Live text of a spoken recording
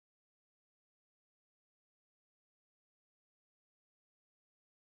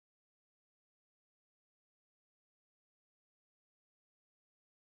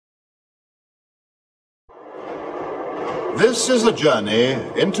This is a journey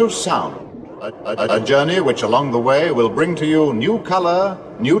into sound. A journey which along the way will bring to you new color,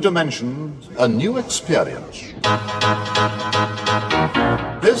 new dimensions, a new experience.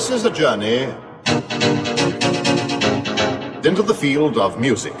 This is a journey into the field of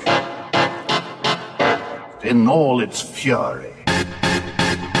music in all its fury.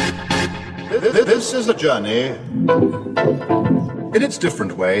 This is a journey. In its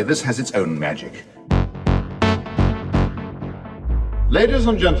different way, this has its own magic. Ladies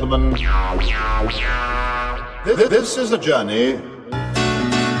and gentlemen, this is a journey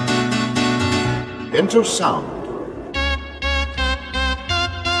into sound.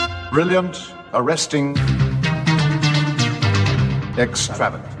 Brilliant, arresting,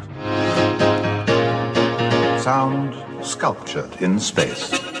 extravagant. Sound sculptured in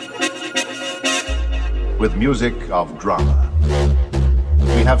space. With music of drama.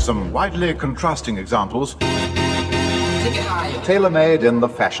 We have some widely contrasting examples, tailor-made in the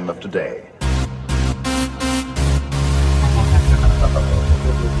fashion of today.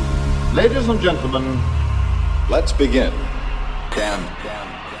 Ladies and gentlemen, let's begin. 10,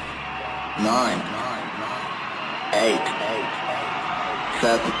 9, 8,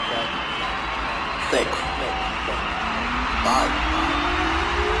 7, 6, 5,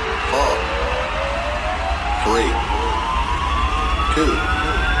 4, 3, 2,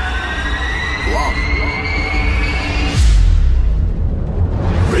 1.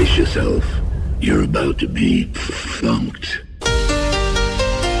 Brace yourself. You're about to be funked.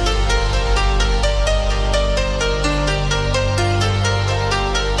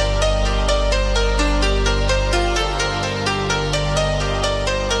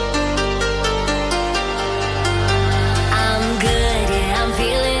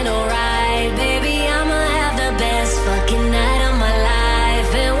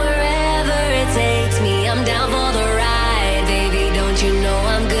 You know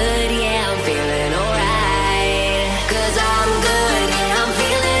I'm good, yeah, I'm feeling alright. 'Cause I'm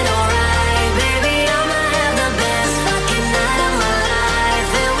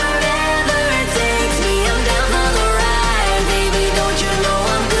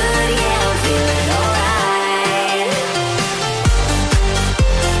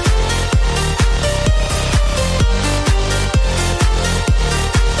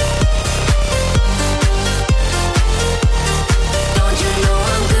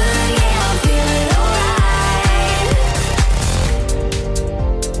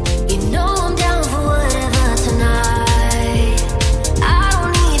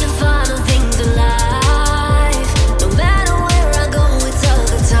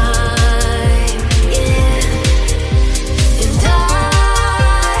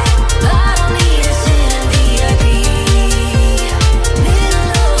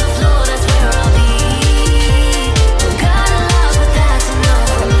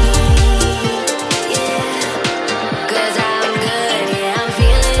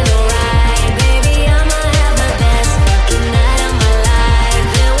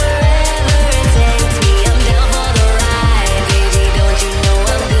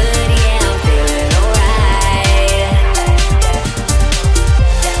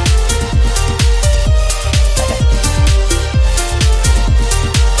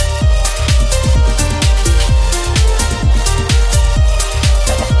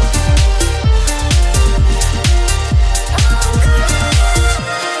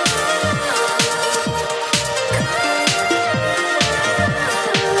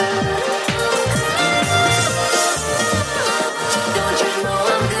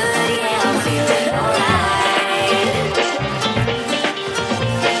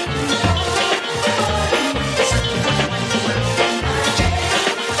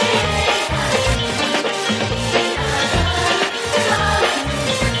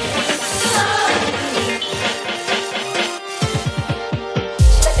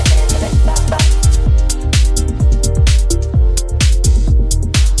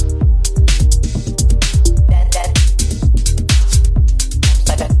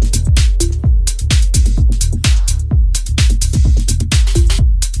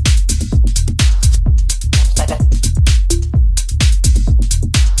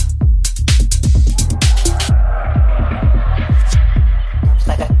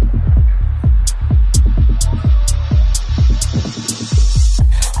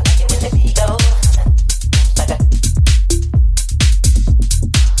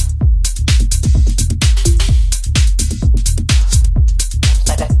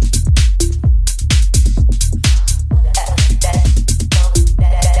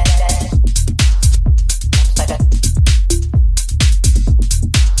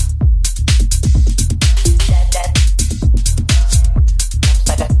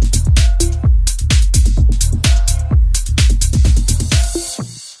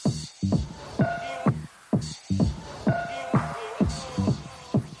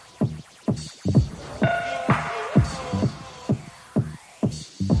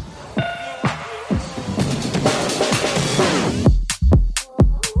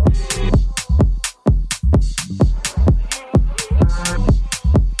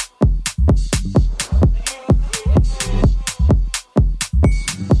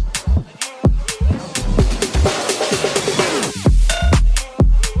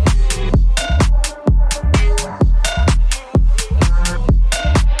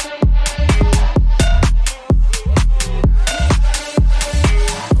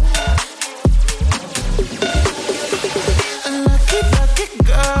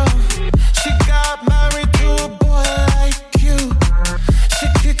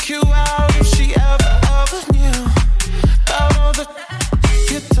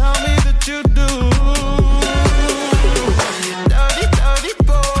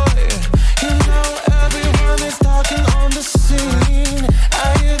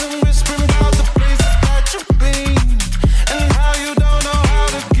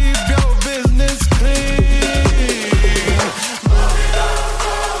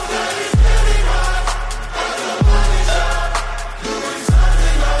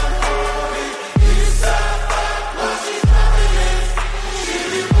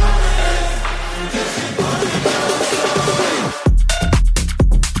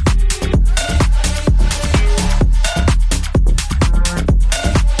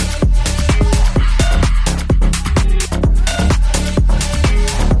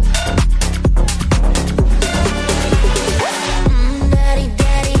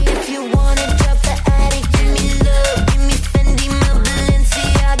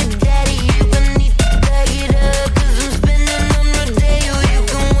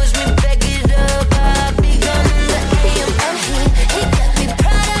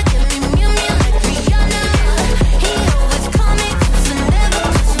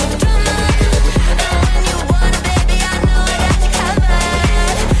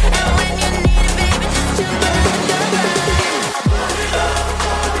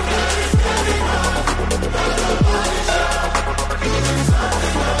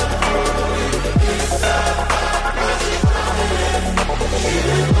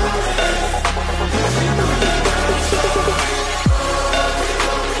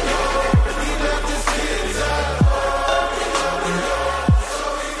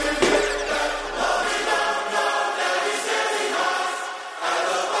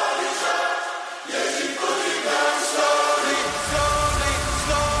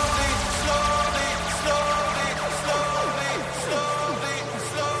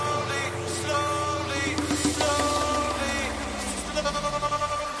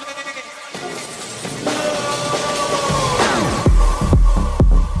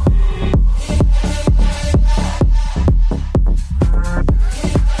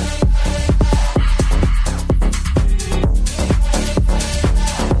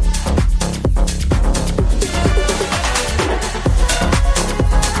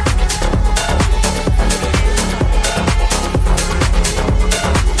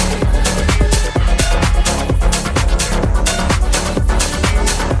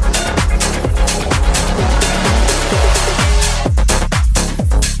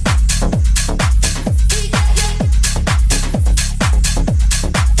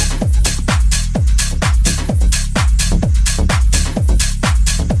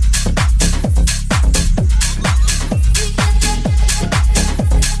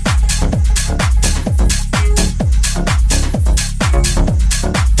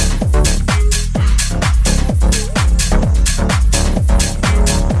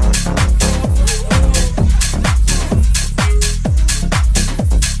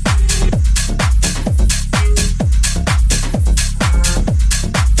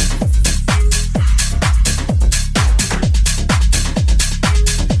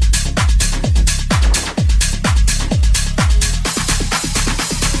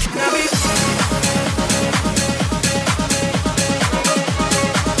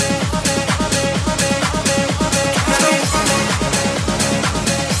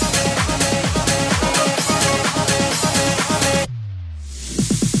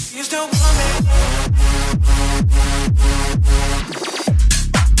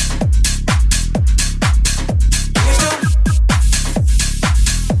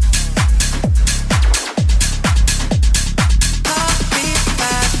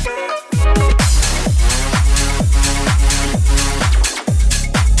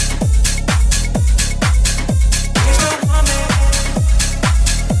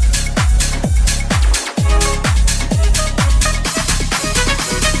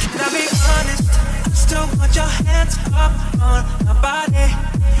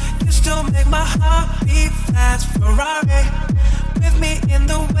in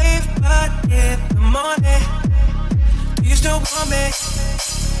the wave, but in the morning, do you still want me?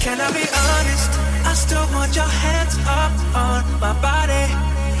 Can I be honest? I still want your hands up on my body.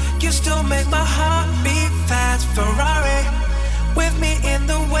 You still make my heart beat fast. Ferrari with me in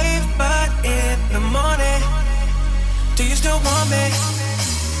the wave, but in the morning, do you still want me?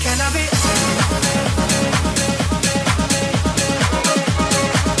 Can I be honest?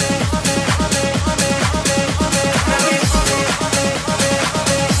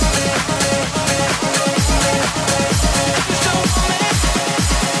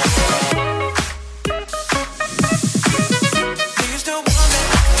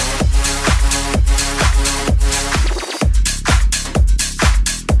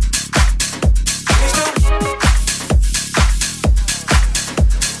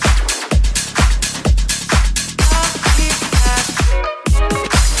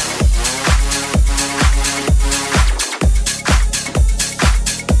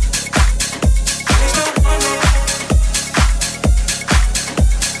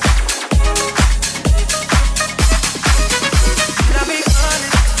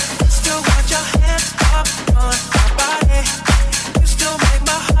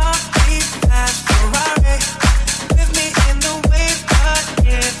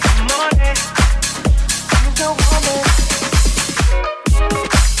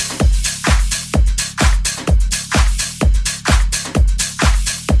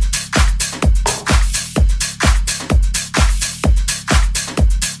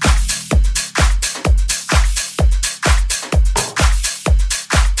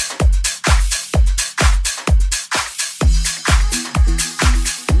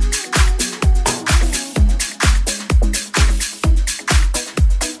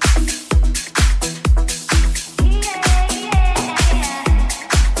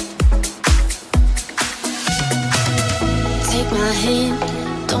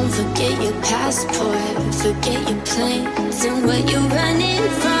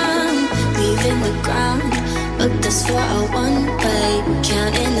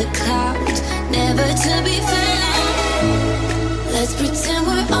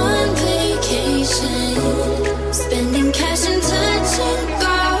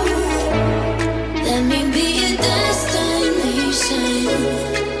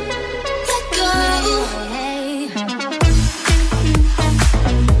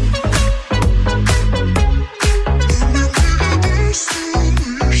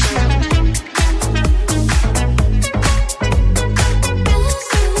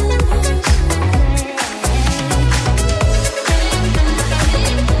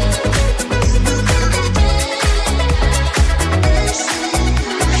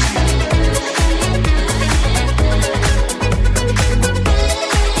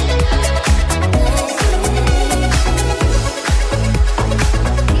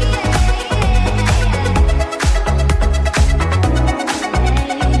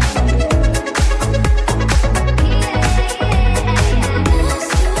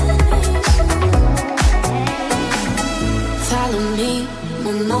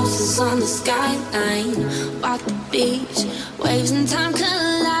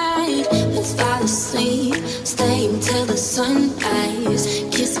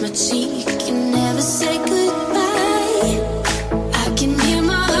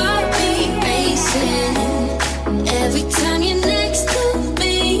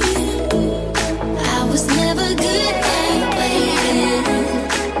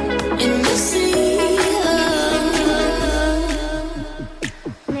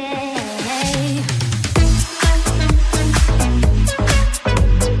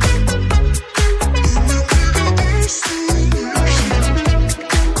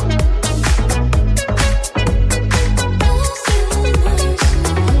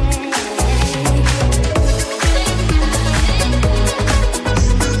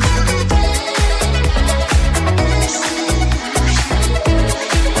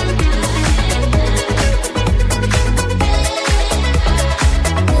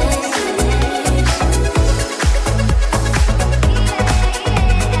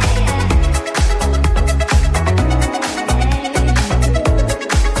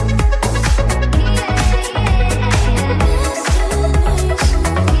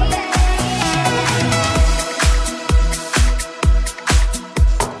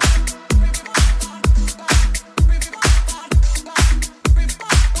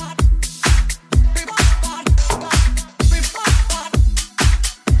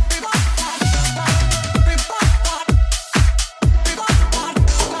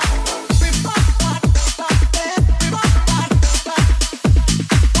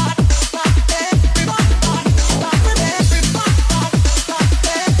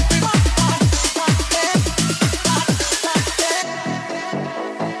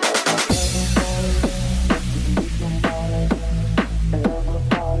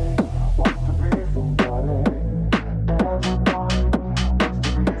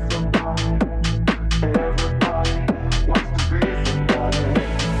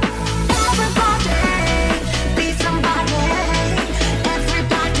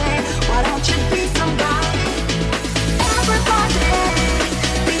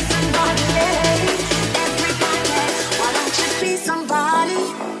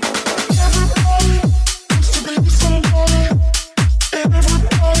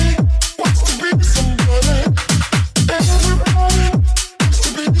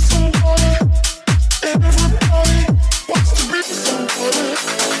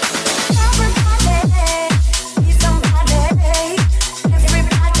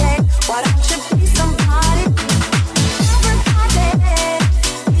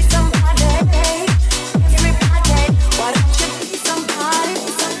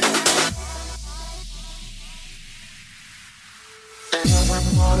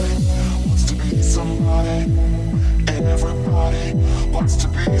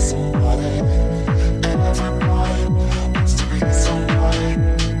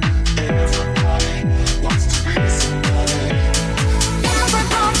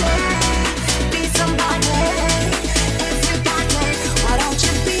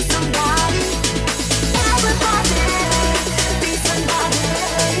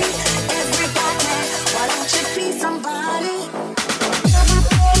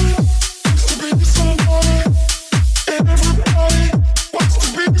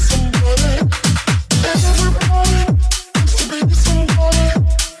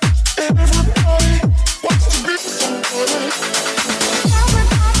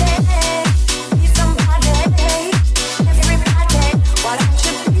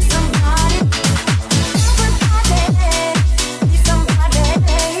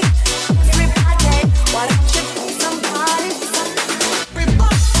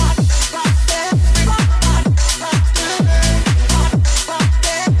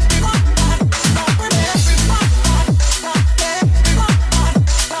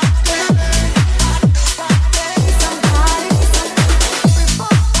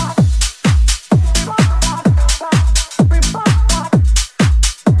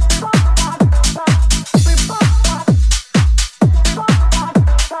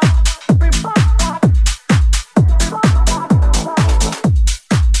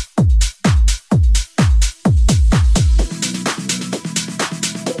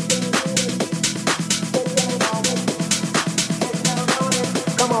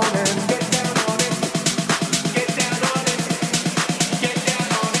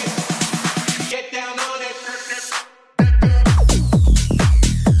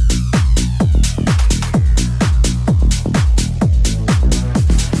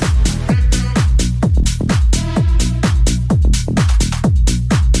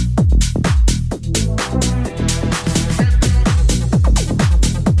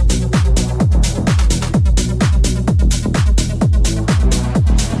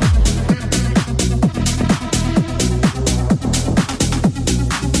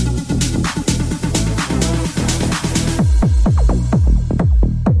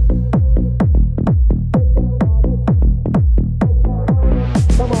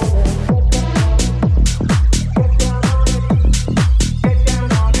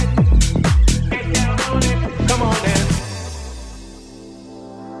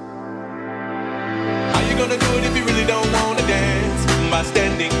 gonna do it if you really don't wanna dance? By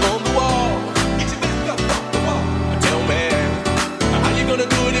standing on the wall. Get your back up on the wall. Tell me, how you gonna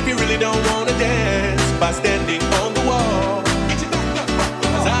do it if you really don't wanna dance? By standing on the wall. Get your back up on the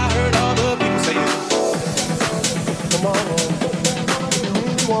wall. 'Cause I heard all the people saying, come on,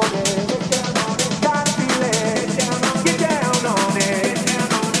 you want it. Got to feel it. Get down on it.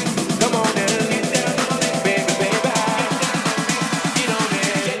 Come on and get down on it, baby, baby. Get on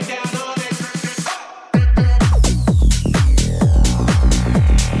it, get down on it.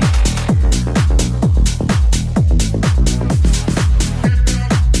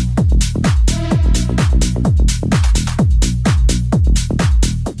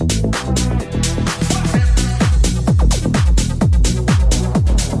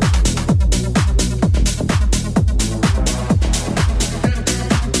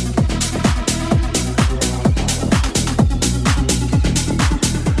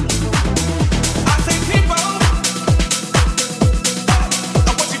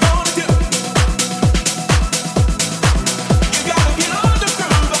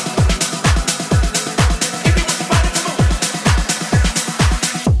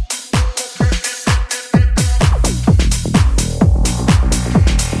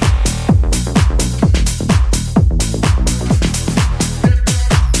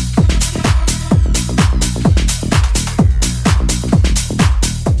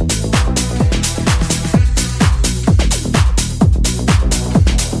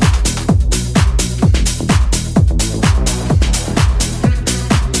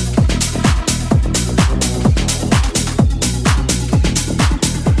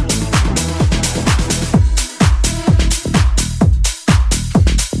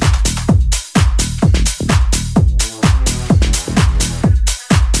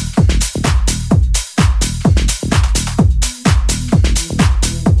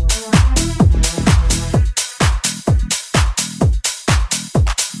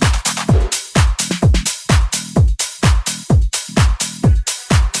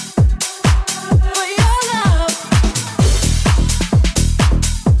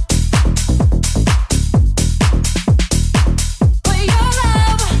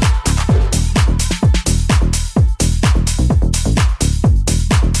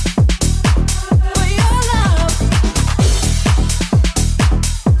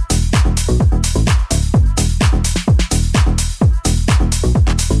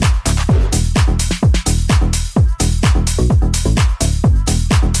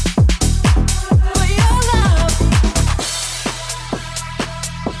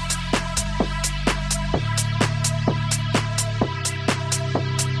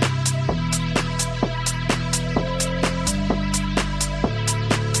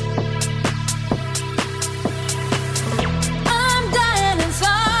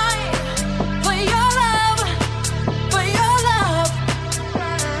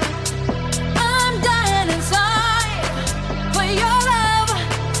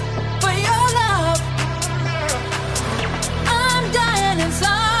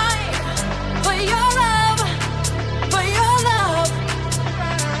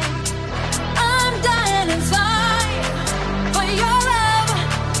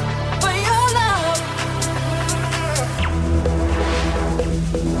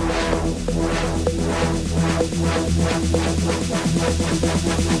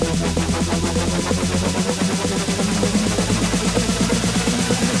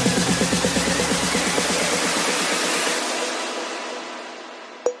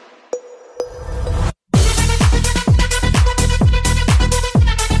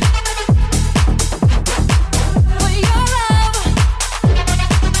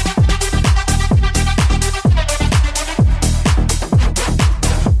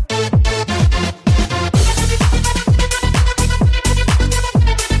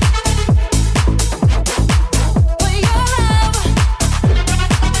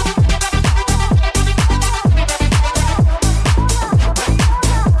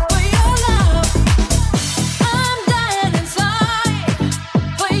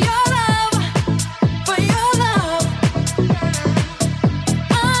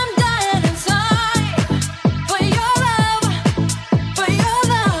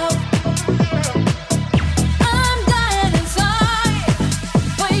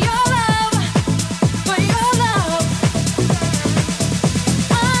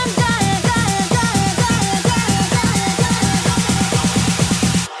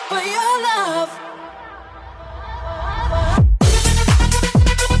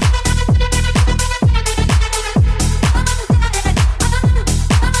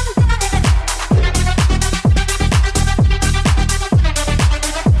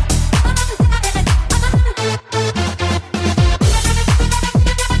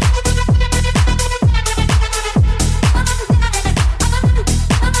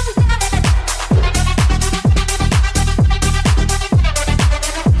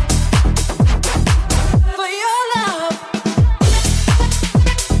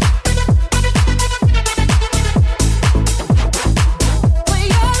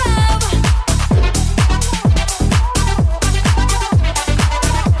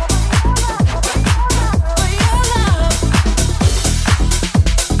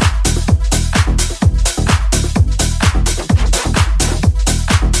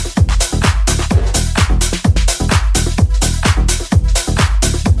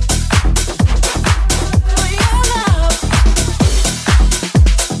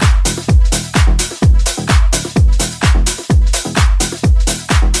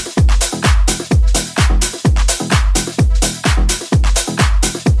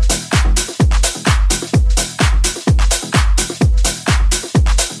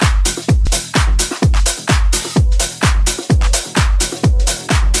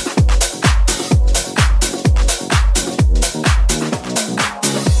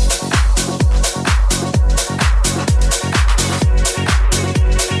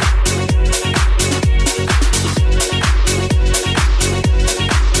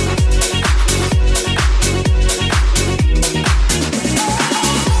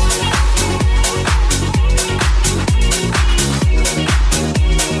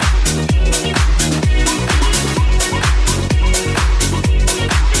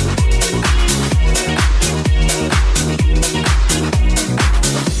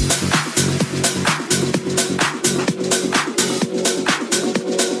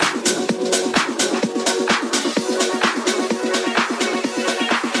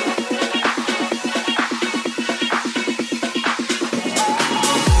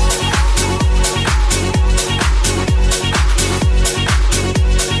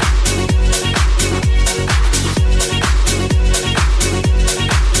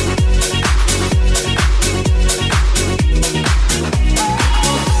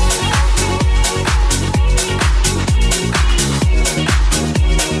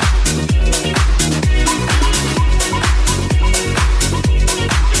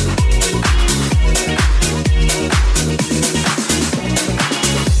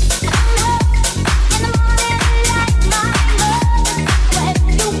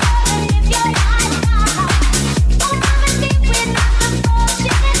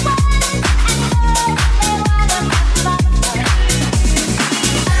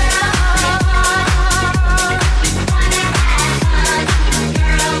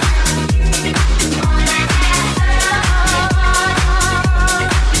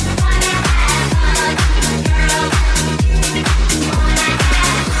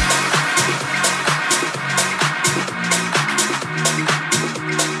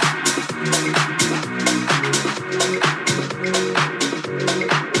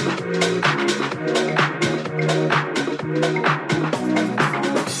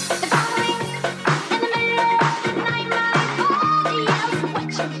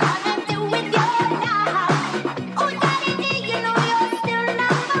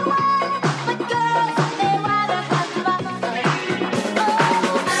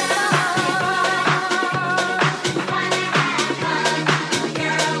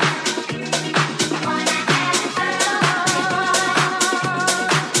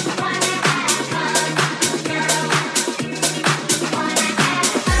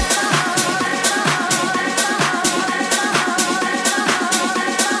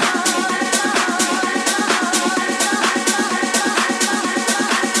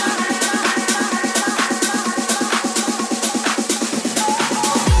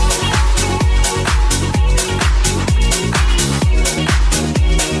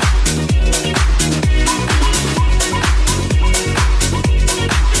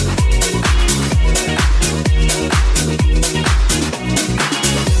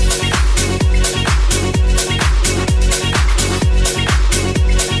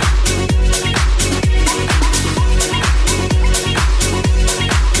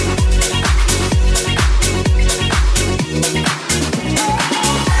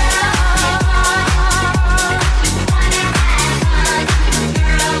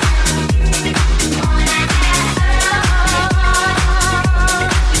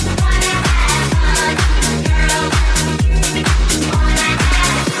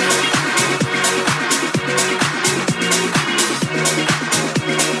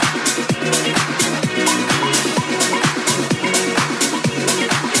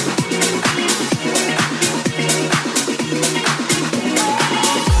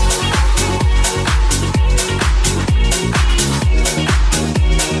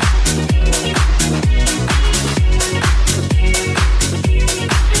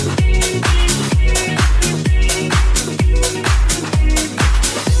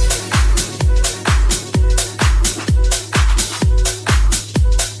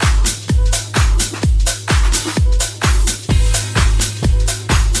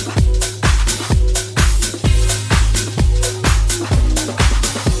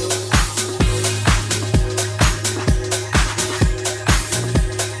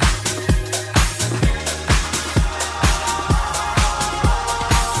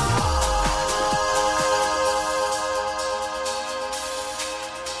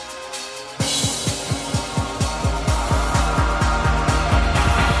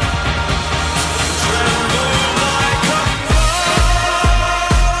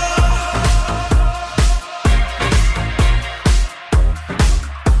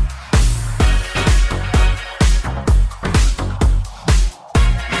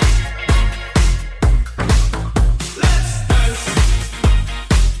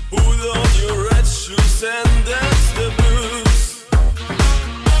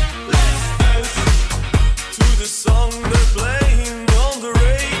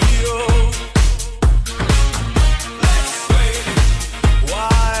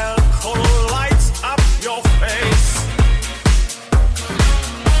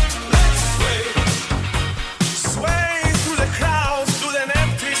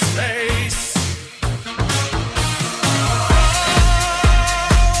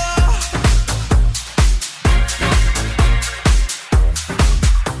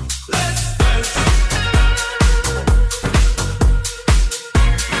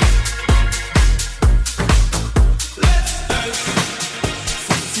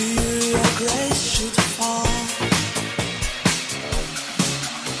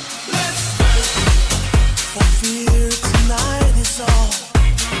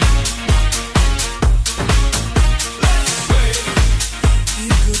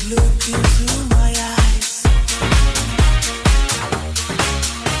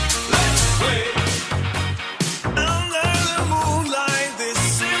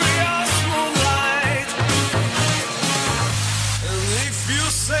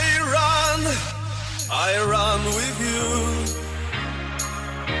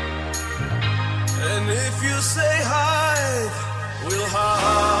 if you say hide, we'll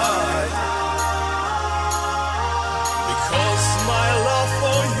hide. Because my love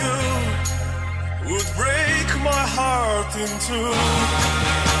for you would break my heart in two.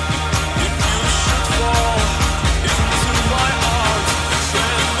 If you should fall into my arms,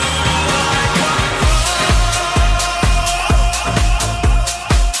 tremble like a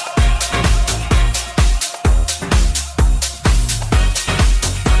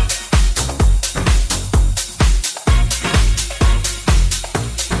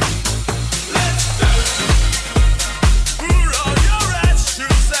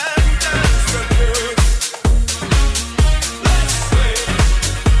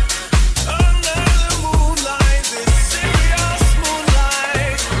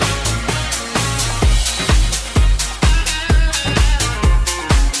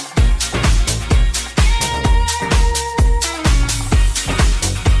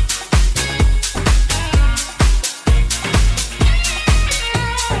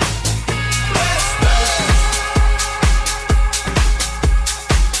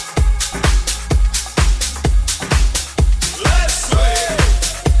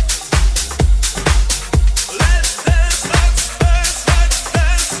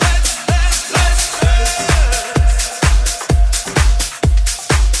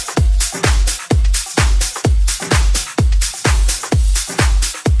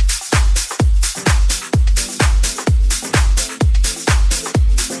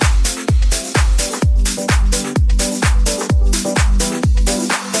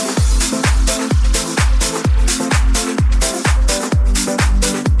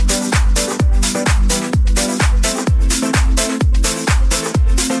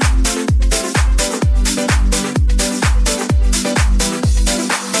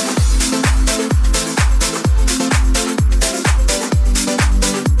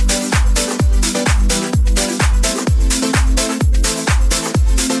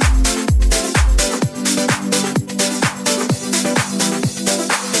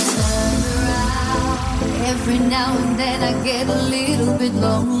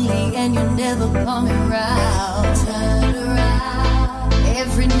Fall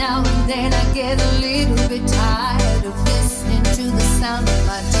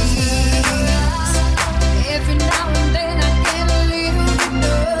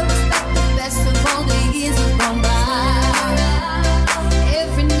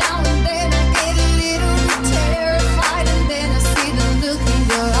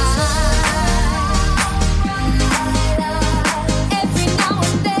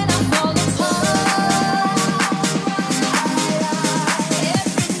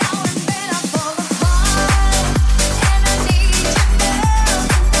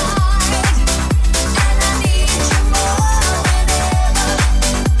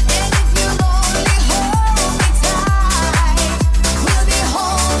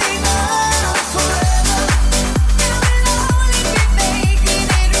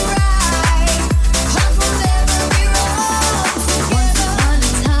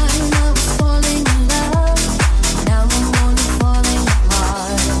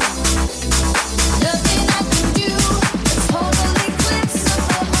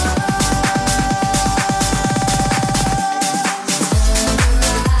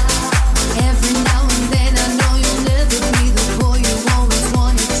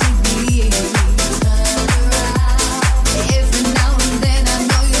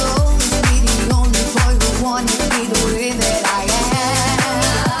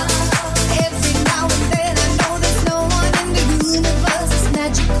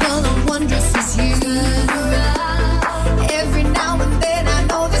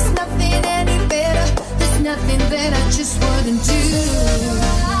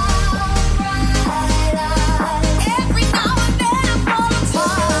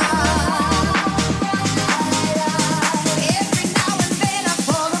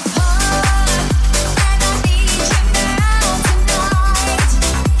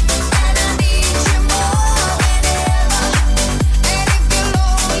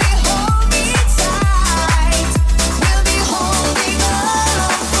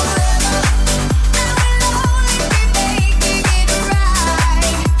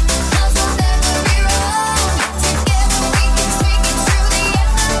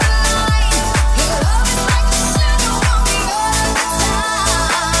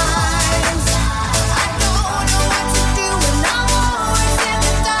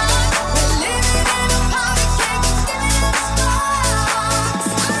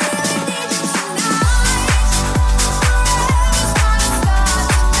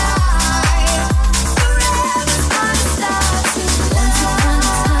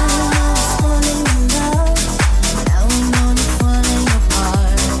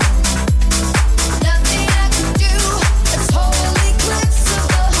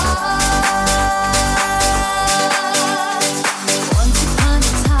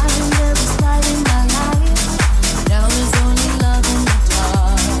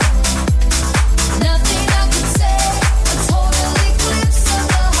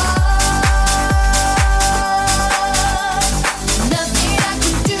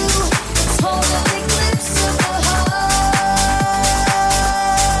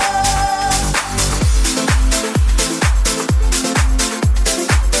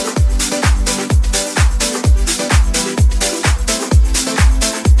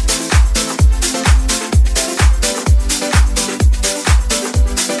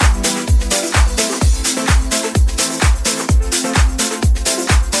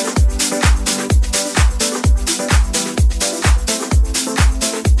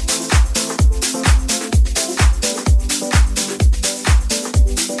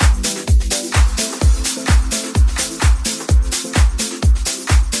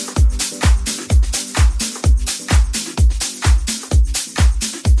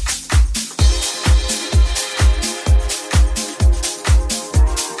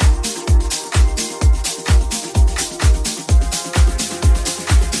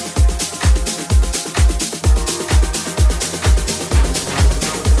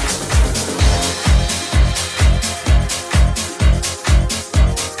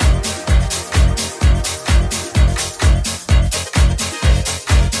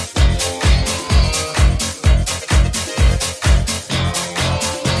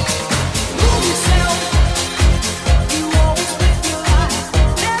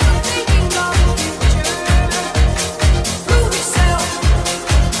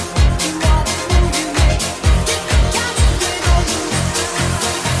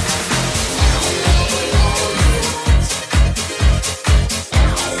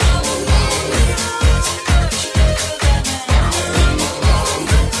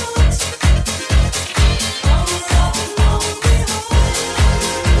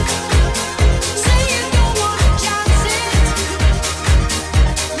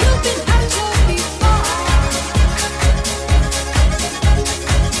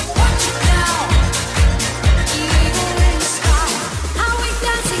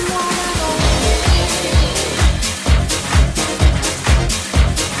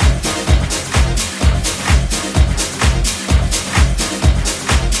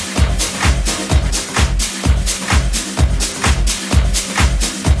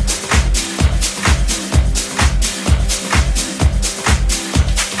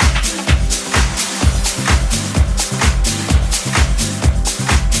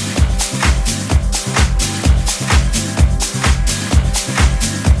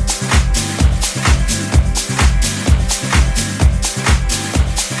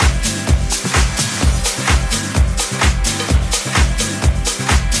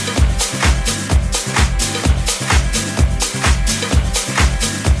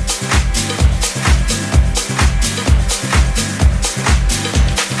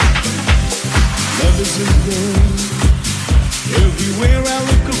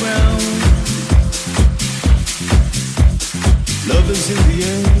is in the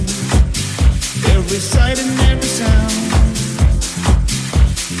air, every sight and every sound.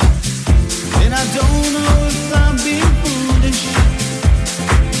 And I don't know if I'm being foolish,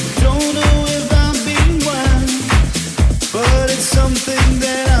 don't know if I'm being wise, but it's something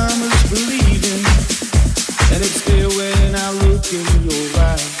that I must believe in, and it's there when I look in your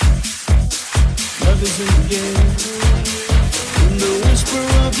eyes. Love is in the air, in the whisper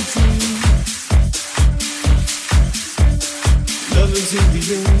of the tree. Love is in the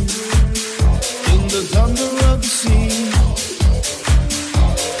air, in the thunder of the sea.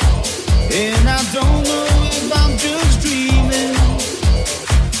 And I don't know if I'm just dreaming,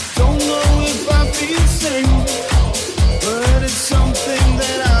 don't know if I feel safe, but it's something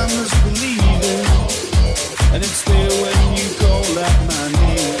that I must believe in, and it's there when you call out my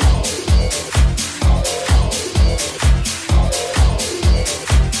name.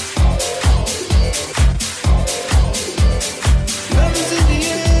 Love is in the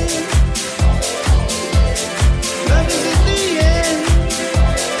air, love is in the air.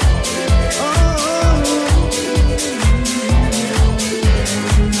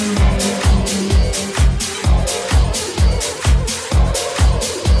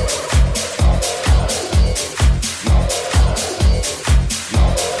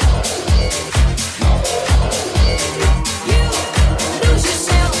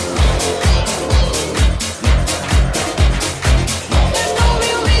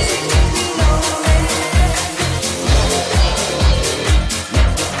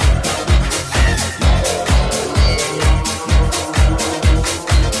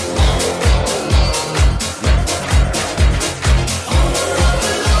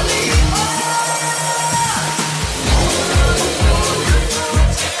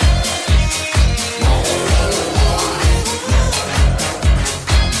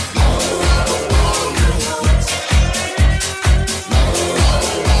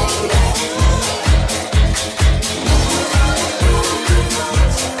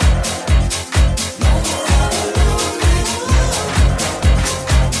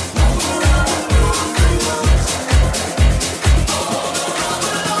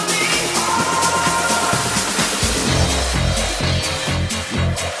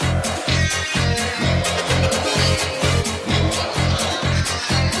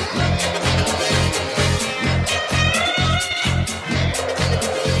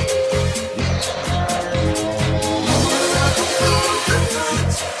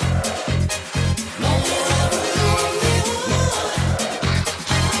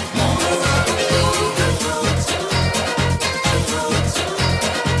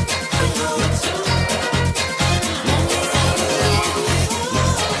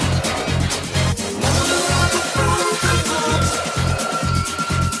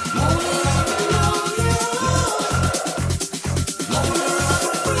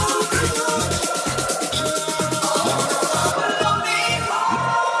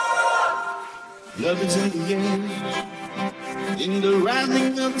 Love is in the air, in the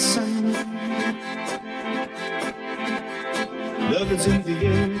rising of the sun. Love is in the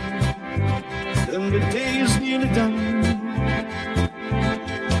air, and the day is nearly done.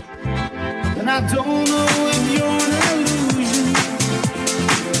 And I don't know if you're an illusion,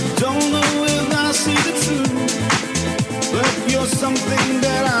 don't know if I see the truth, but you're something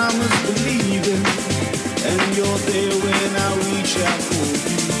that I must believe in, and you're there when I reach out for you.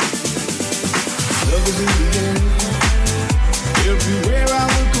 Love is in the air, everywhere I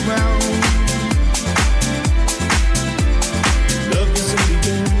look around. Love is in the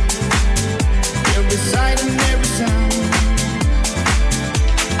air, every sight and every sound.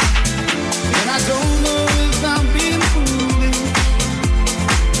 And I don't know if I'm being foolish,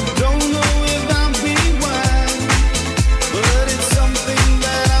 don't know if I'm being wise, but it's something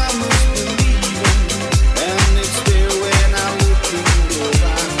that I must believe in, and it's there when I look in your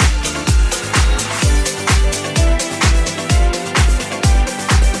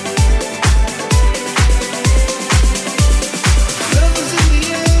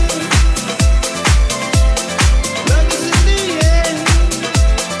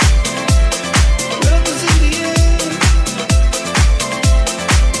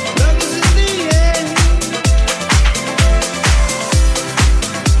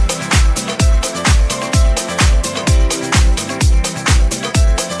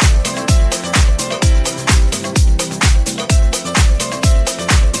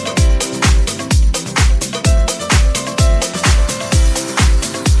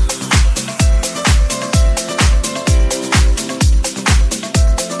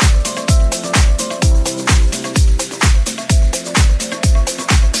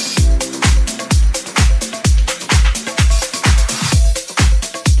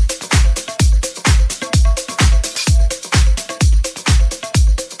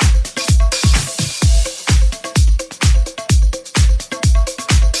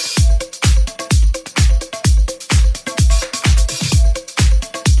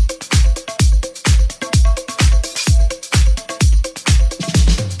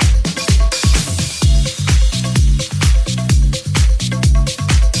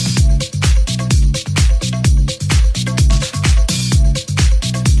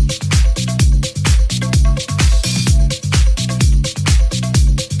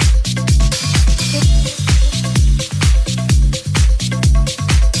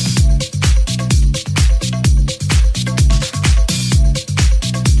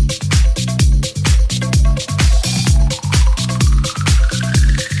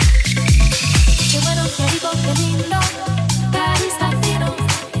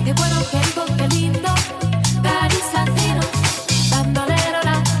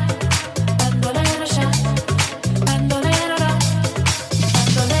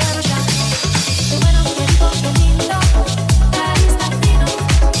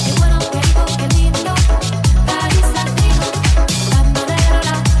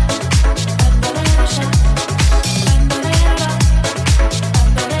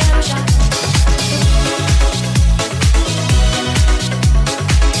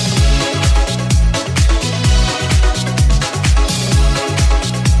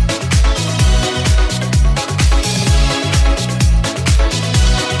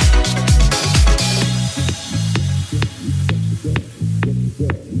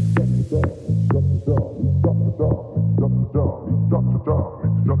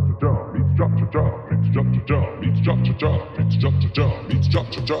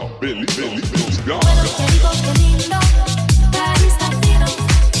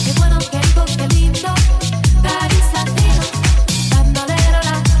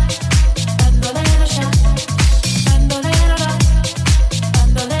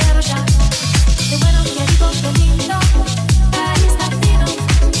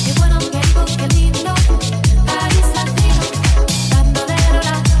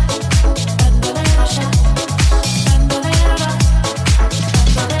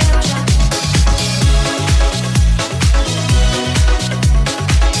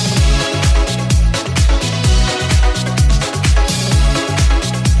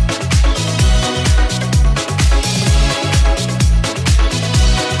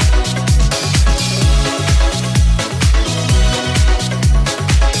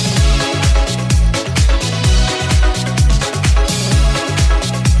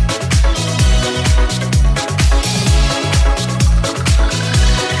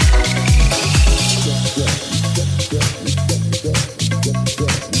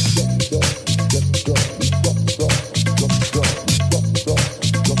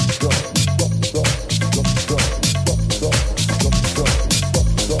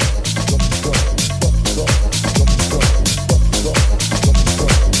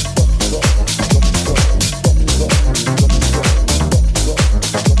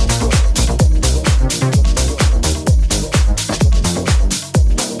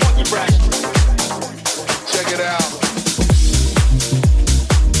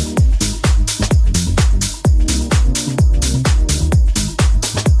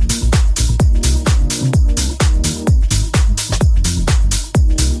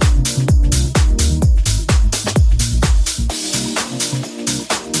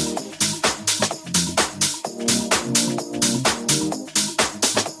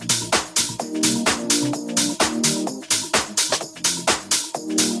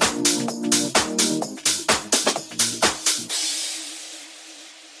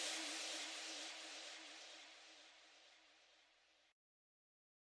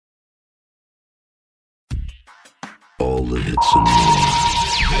All the hits and more.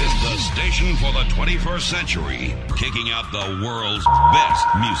 This is the station for the 21st century, kicking out the world's best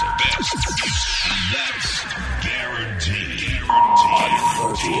music. That's guaranteed.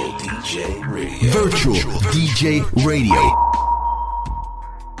 Virtual DJ Radio. Virtual DJ Radio.